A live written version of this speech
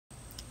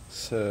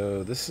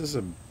So this is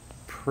a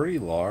pretty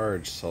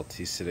large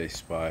Salticidae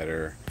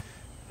spider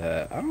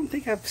that I don't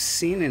think I've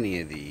seen any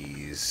of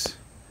these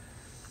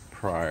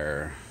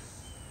prior.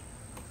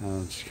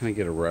 Just kind of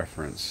get a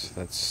reference.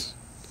 That's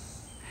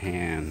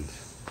hand.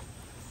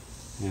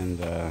 And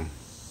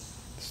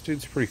this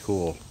dude's pretty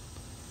cool.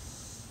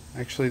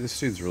 Actually, this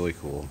dude's really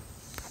cool.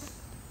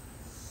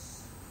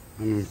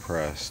 I'm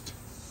impressed.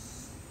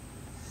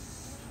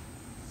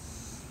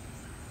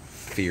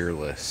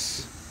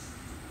 Fearless.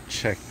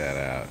 Check that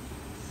out.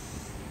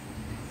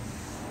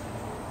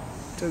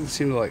 Doesn't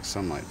seem to like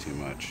sunlight too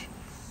much.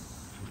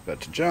 He's about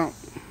to jump.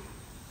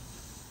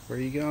 Where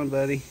are you going,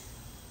 buddy?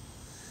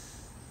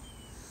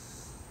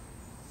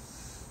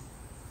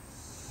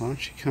 Why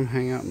don't you come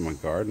hang out in my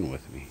garden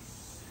with me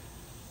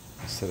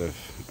instead of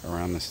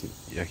around this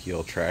yucky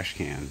old trash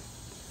can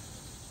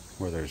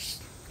where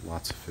there's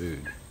lots of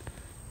food.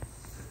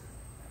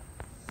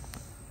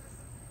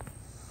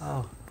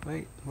 Oh,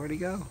 wait, where'd he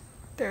go?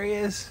 There he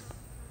is.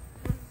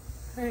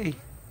 Hey.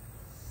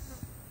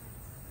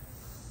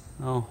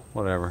 Oh,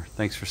 whatever.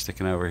 Thanks for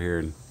sticking over here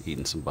and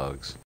eating some bugs.